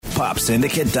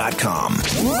popsyndicate.com.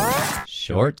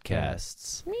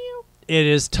 Shortcasts. It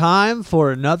is time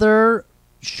for another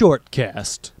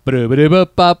shortcast.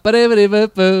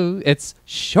 It's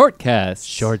Shortcast.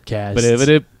 Shortcast.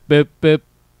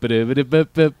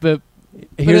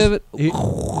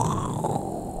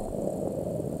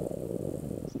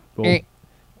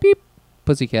 Beep.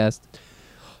 Pussycast.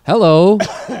 Hello.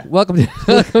 Welcome to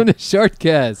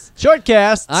Shortcast.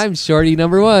 Shortcast. I'm Shorty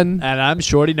number 1. And I'm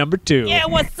Shorty number 2. Yeah,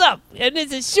 what's up? And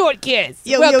this is Shortcast.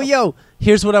 Yo.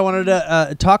 Here's what I wanted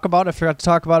to talk about. I forgot to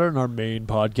talk about it in our main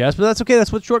podcast, but that's okay.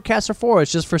 That's what shortcasts are for.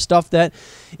 It's just for stuff that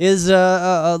is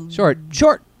Short.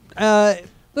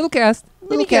 Little cast.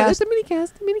 Little cast. It's a mini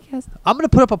cast. I'm going to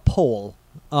put up a poll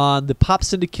on the Pop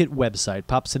Syndicate website,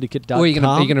 popsyndicate.com. Oh, are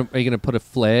you gonna put a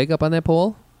flag up on that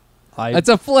pole? I It's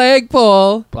a flag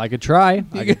pole. could try.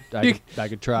 You I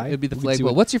could try. It'd be the We could flag see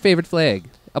pole. What's your favorite flag?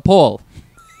 A pole.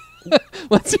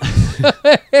 What's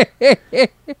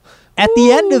At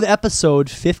the end of episode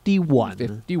 51,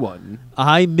 51?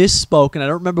 I misspoke, and I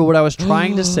don't remember what I was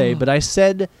trying to say, but I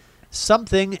said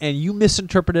something, and you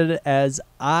misinterpreted it as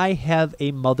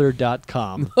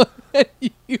IHaveAmother.com.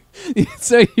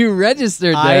 So you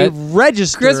registered I that.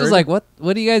 registered. Chris was like, "What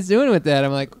are you guys doing with that?"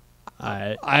 I'm like,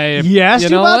 He asked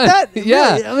you about that?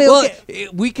 Yeah. Really? I mean, well, okay.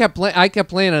 I kept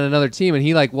playing on another team, and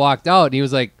he like walked out, and he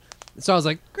was like, so I was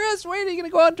like, "Chris, wait, are you gonna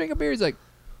go out and drink a beer?" He's like,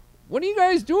 "What are you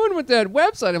guys doing with that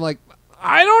website?" I'm like,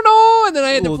 "I don't know." And then I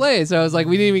had to play, so I was like,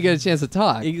 we didn't even get a chance to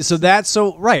talk. So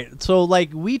like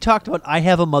we talked about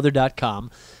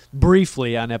IHaveAmother.com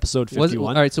briefly on episode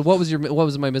 51. All right, so what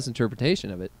was my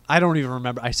misinterpretation of it? I don't even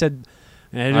remember. I said,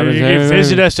 and I was- you can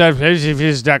visit us at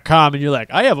visit.com, and you're like,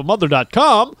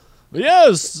 IHaveAmother.com?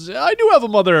 Yes, I do have a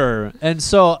mother. And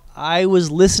so I was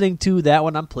listening to that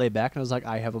one on playback, and I was like,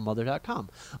 IHaveAmother.com.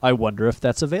 I wonder if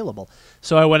that's available.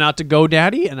 So I went out to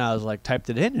GoDaddy, and I was like, typed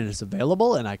it in, and it's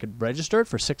available, and I could register it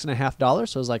for $6.50.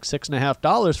 So I was like,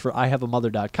 $6.50 for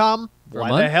IHaveAmother.com. For a Why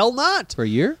month? the hell not? For a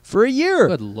year? For a year.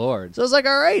 Good Lord. So I was like,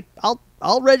 all right,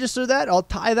 I'll register that. I'll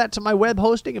tie that to my web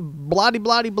hosting and blah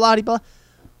blah blah blah.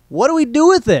 What do we do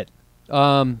with it?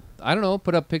 I don't know.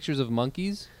 Put up pictures of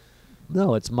monkeys.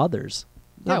 No, it's mothers.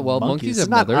 Yeah, Not well, monkeys have It's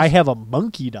not mothers.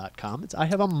 IHaveAmonkey.com. It's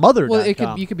IHaveAmother.com.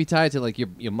 Well, you could be tied to like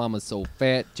your mama's so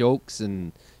fat jokes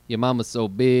and your mama's so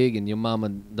big and your mama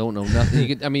don't know nothing.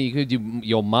 You could do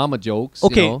your mama jokes.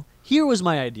 Okay, You know? here was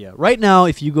my idea. Right now,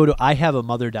 if you go to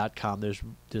IHaveAmother.com,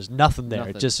 there's nothing there.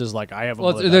 Nothing. It just is like Well,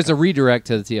 IHaveAmother.com. there's a redirect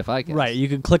to the TFI cast. Right, you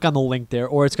can click on the link there,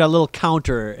 or it's got a little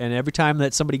counter, and every time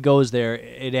that somebody goes there,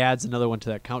 it adds another one to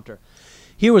that counter.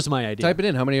 Here was my idea. Type it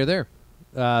in. How many are there?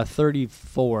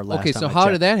 34 last Okay, time so I how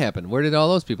checked. did that happen? Where did all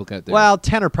those people get there? Well,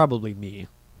 10 are probably me.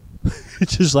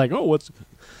 It's just like, oh, what's...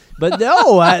 But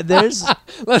no, there's...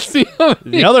 let's see. How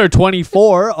many. The other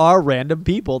 24 are random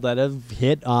people that have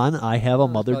hit on Probably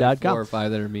IHaveAmother.com. 4 or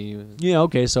 5 that are me. Yeah,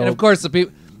 okay, so... And of course, the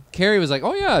people. Carrie was like,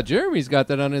 "Oh yeah, Jeremy's got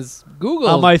that on his Google,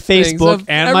 On my thing." Facebook So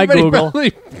and my everybody Google.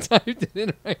 Probably typed it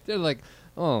in right there, like,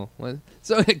 "Oh, what?"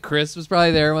 So Chris was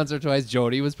probably there once or twice.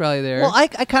 Jody was probably there. Well, I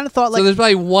kind of thought, so like, there's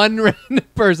probably one random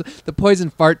person. The poison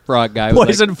fart frog guy. Was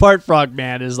Poison Fart Frog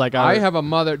Man is like... I have a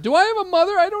mother. Do I have a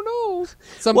mother? I don't know.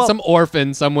 Well- Some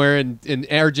orphan somewhere in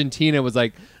Argentina was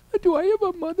like, "Do I have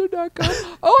a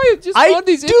mother.com? Oh, I just I found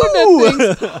these do.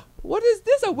 internet things. What is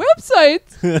this? A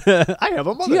website? I have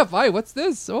a mother. TFI. What's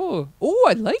this? Oh,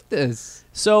 I like this.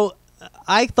 So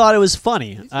I thought it was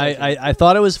funny. I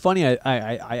thought it was funny.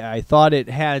 I thought it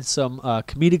had some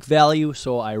comedic value,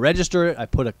 so I registered it. I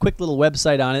put a quick little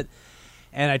website on it,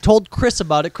 and I told Chris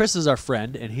about it. Chris is our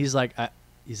friend, and he's like, I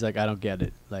don't get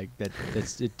it. Like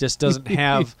it just doesn't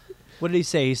have. What did he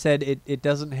say? He said it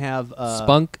doesn't have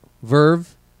Spunk,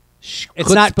 verve.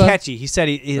 It's not chutzpah. catchy. He said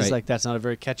he's Right. like, that's not a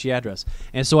very catchy address.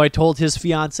 And so I told his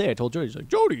fiance, I told Jody, he's like,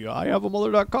 Jody,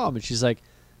 IHaveAmother.com. And she's like,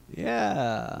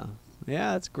 yeah,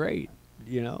 that's great.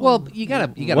 You know. Well, you gotta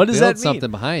What does build that mean?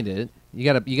 something behind it. You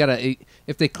gotta.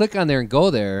 If they click on there and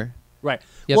go there, Right.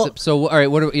 you have Well, to, so all right.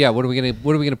 What are we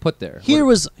gonna put there? Here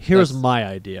was that's- my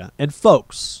idea. And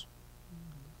folks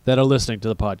that are listening to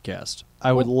the podcast,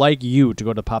 I would like you to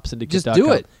go to popsyndicate.com Just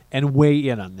do it. and weigh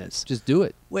in on this. Just do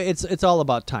it. Wait, it's all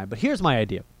about time. But here's my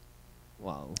idea.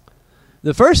 Wow.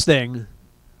 The first thing,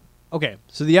 okay,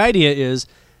 so the idea is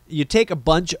you take a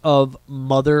bunch of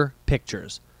mother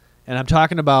pictures. And I'm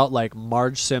talking about like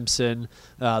Marge Simpson,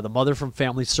 the mother from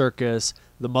Family Circus,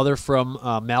 the mother from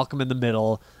Malcolm in the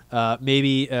Middle,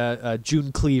 maybe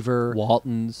June Cleaver,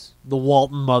 Waltons. the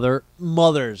Walton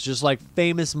mothers, just like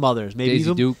famous mothers. Maybe Daisy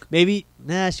even, Duke. Maybe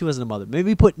she wasn't a mother.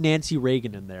 Maybe you put Nancy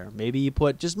Reagan in there. Maybe you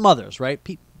put just mothers, right?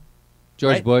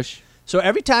 George Right? Bush. So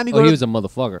every time you Oh, go, he to, was a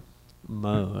motherfucker.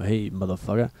 Hey,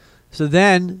 motherfucker. So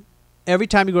then, every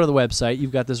time you go to the website,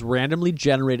 you've got this randomly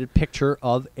generated picture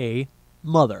of a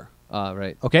mother.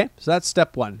 Right. Okay? So that's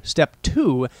step one. Step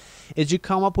two is you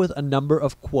come up with a number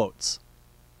of quotes.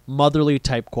 Motherly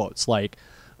type quotes. Like,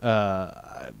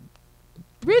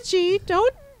 Richie,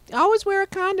 don't always wear a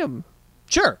condom.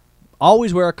 sure,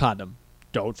 always wear a condom.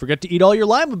 Don't forget to eat all your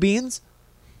lima beans.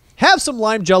 Have some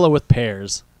lime jello with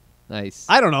pears. Nice.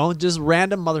 I don't know, just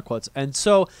random mother quotes. And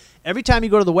so every time you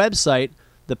go to the website,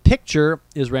 the picture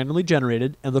is randomly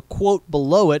generated, and the quote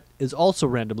below it is also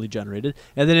randomly generated,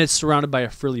 and then it's surrounded by a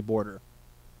frilly border.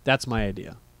 That's my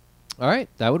idea. All right,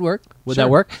 that would work. Would that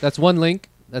work? That's one link.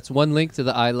 That's one link to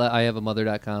the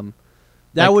ihaveamother.com.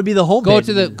 That Like, would be the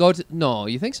homepage. Go to. No,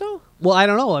 you think so? Well, I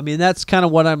don't know. I mean, that's kind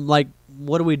of what I'm like.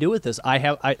 What do we do with this? I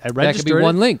registered. That could be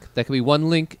one it. link. That could be one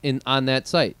link on that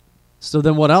site. So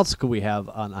then what else could we have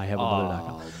on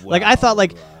ihaveamother.com? Oh, Like, I thought,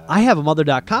 like, wow.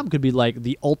 ihaveamother.com could be, like,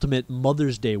 the ultimate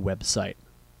Mother's Day website.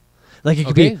 Like, it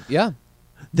could Okay. be, Yeah.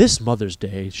 this Mother's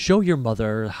Day, show your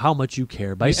mother how much you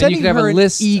care by And you sending could have her a an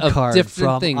list of e-card different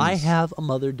from things.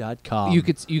 ihaveamother.com. You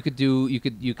could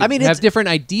I mean, have it's- different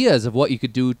ideas of what you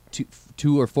could do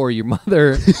to or for your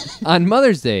mother on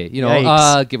Mother's Day. You know,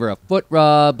 Yikes. give her a foot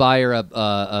rub, buy her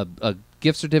a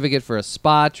gift certificate for a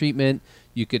spa treatment.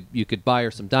 You could buy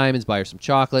her some diamonds, buy her some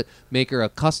chocolate, make her a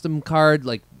custom card,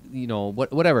 like, you know,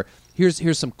 whatever.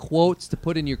 Here's some quotes to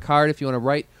put in your card if you want to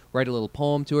write a little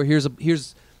poem to her. Here's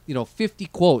 50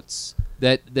 quotes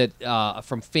that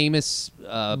from famous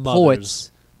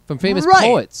poets. From famous Right.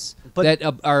 poets But-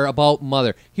 that are about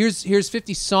mother. Here's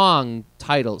 50 song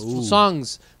titles,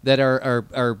 songs that are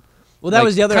Well, that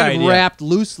was the other kind idea. of wrapped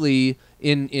loosely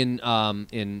in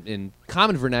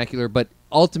common vernacular, but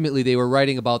ultimately they were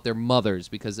writing about their mothers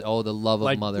because the love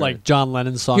of mother. like John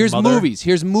Lennon's song Here's Mother. movies.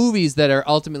 Here's movies that are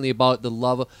ultimately about the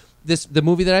love of this. The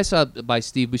movie that I saw by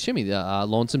Steve Buscemi, the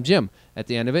Lonesome Jim. At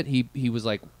the end of it, he was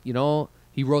like, you know,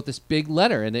 he wrote this big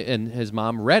letter, and his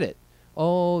mom read it.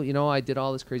 Oh, you know, I did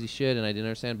all this crazy shit, and I didn't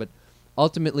understand, but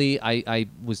ultimately, I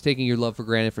was taking your love for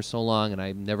granted for so long, and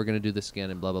I'm never going to do this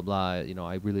again, and blah, blah, blah. You know,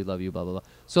 I really love you, blah, blah, blah.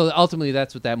 So ultimately,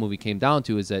 that's what that movie came down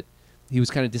to, is that he was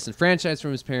kind of disenfranchised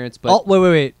from his parents, but,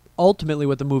 Wait. Ultimately,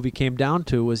 what the movie came down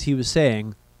to was he was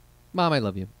saying, Mom, I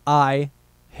love you. I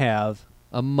have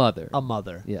A mother. a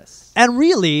mother. Yes. And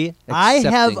really,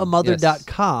 Accepting,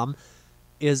 ihaveamother.com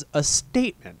is a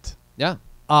statement. Yeah.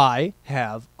 I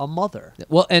have a mother.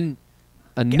 Well, and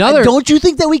another... Don't you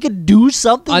think that we could do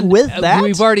something with that?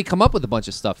 We've already come up with a bunch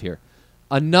of stuff here.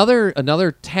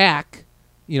 Another tack,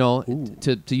 you know,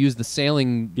 to use the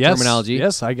sailing terminology.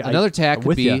 Yes, another tack I'm could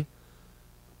with be ya.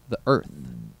 the Earth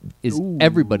is Ooh,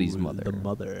 everybody's mother. The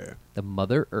mother. The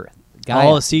Mother Earth. Gaia.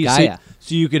 Oh, see, Gaia.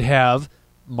 so you could have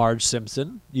Marge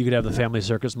Simpson. You could have the Family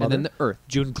Circus mother. And then the Earth.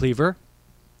 June Cleaver,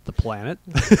 the planet.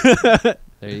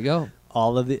 There you go.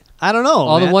 All of the. I don't know.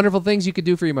 All the man. wonderful things you could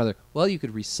do for your mother. Well, you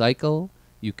could recycle.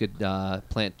 You could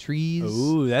plant trees.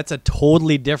 Ooh, that's a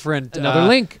totally different. Another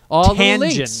link. All little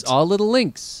tangent. links. All little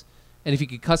links. And if you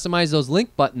could customize those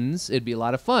link buttons, it'd be a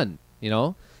lot of fun. You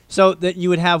know. So that you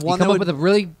would have one. You come that up would, with a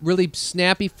really, really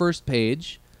snappy first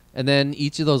page, and then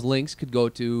each of those links could go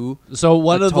to so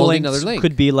one a of the totally links another link.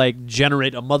 could be like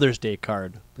generate a Mother's Day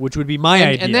card, which would be my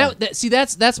idea. And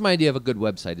that's my idea of a good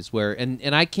website is where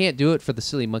and I can't do it for the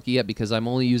Silly Monkey yet because I'm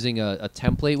only using a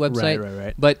template website.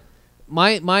 Right. But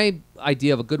my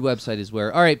idea of a good website is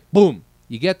where, all right, boom,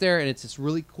 you get there and it's this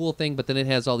really cool thing, but then it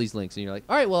has all these links and you're like,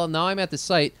 all right, well now I'm at the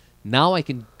site. Now I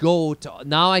can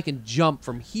jump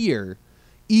from here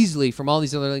easily from all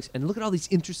these other links and look at all these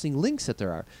interesting links that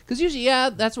there are. Because usually,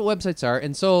 that's what websites are.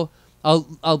 And so I'll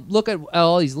look at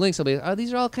all these links. I'll be like,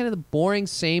 these are all kind of the boring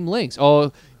same links.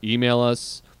 Oh, email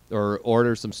us or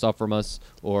order some stuff from us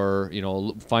or, you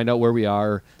know, find out where we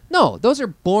are. No, those are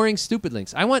boring, stupid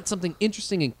links. I want something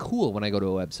interesting and cool when I go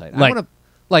to a website. I want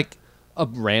like a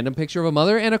random picture of a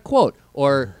mother and a quote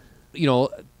or, you know,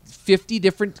 50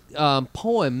 different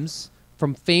poems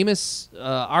from famous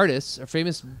artists or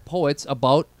famous poets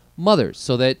about mothers,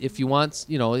 so that if you want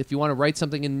to write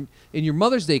something in your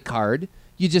Mother's Day card,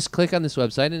 you just click on this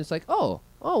website and it's like, oh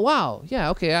wow,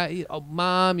 yeah, okay,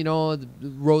 Mom, you know, the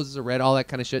roses are red, all that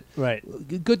kind of shit. Right.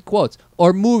 Good quotes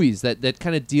or movies that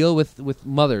kind of deal with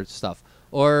mother stuff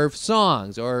or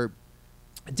songs or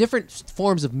different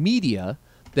forms of media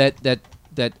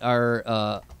that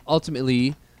are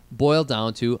ultimately boiled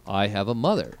down to I have a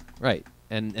mother, right?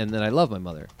 And then I love my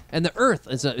mother. And the Earth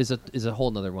is a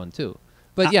whole nother one too.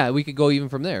 But yeah, we could go even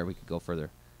from there. We could go further.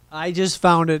 I just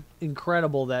found it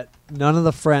incredible that none of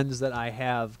the friends that I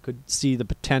have could see the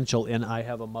potential in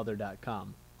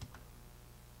ihaveamother.com.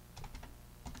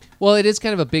 Well, it is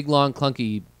kind of a big, long,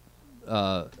 clunky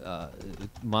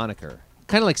moniker.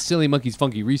 Kind of like Silly Monkey's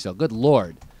Funky Resale. Good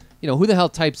Lord. Who the hell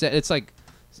types that? It's like,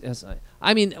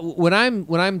 I mean, when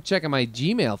I'm checking my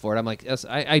Gmail for it, I'm like,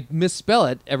 I misspell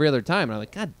it every other time. And I'm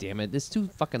like, God damn it, this is too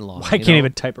fucking long. I can't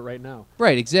even type it right now.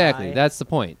 Right, exactly. I That's the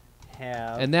point.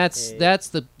 And that's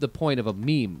the point of a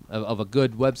meme, of a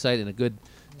good website and a good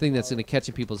thing that's going to catch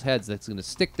in people's heads, that's going to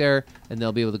stick there, and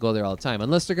they'll be able to go there all the time,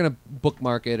 unless they're going to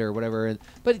bookmark it or whatever.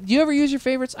 But do you ever use your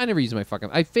favorites? I never use my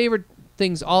I favorite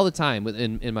things all the time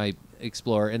in my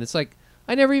Explorer, and it's like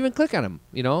I never even click on them.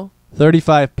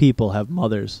 35 people have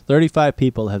mothers. 35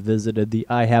 people have visited the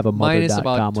IHaveAmother.com Minus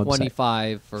about website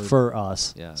 25 for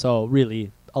us. Yeah. So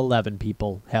really, 11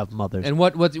 people have mothers. And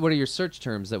what are your search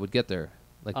terms that would get there?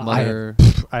 Like mother?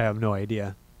 I have no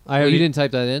idea. You didn't type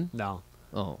that in? No.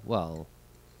 Oh well.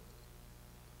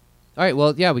 All right.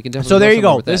 Well, yeah, we can definitely. So there you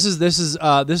go. With This is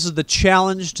the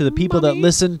challenge to the people that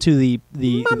listen to the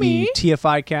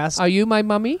TFI cast. Are you my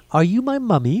mummy? Are you my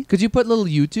mummy? Could you put little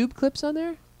YouTube clips on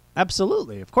there?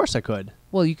 Absolutely. Of course I could.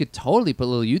 Well, you could totally put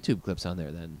little YouTube clips on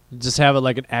there then. Just have it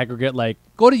like an aggregate, like.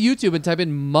 Go to YouTube and type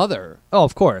in mother. Oh,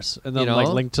 of course, and then like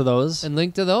link to those. And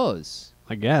link to those.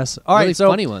 I guess. All right, really so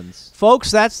funny ones,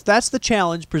 folks. That's the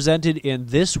challenge presented in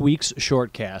this week's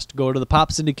shortcast. Go to the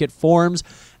Pop Syndicate forums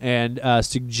and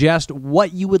suggest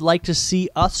what you would like to see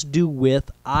us do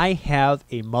with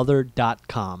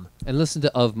IHaveAmother.com. And listen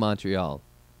to Of Montreal.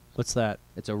 What's that?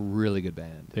 It's a really good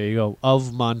band. There you go.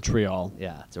 Of Montreal.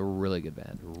 Yeah, it's a really good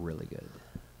band. Really good.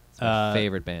 It's my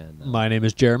favorite band. My name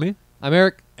is Jeremy. I'm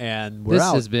Eric. And we're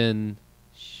out. This has been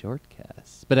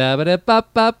Shortcast.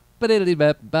 Ba-da-ba-da-ba-ba.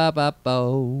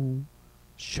 Ba-da-da-ba-ba-ba-bo.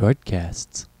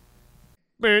 Shortcasts.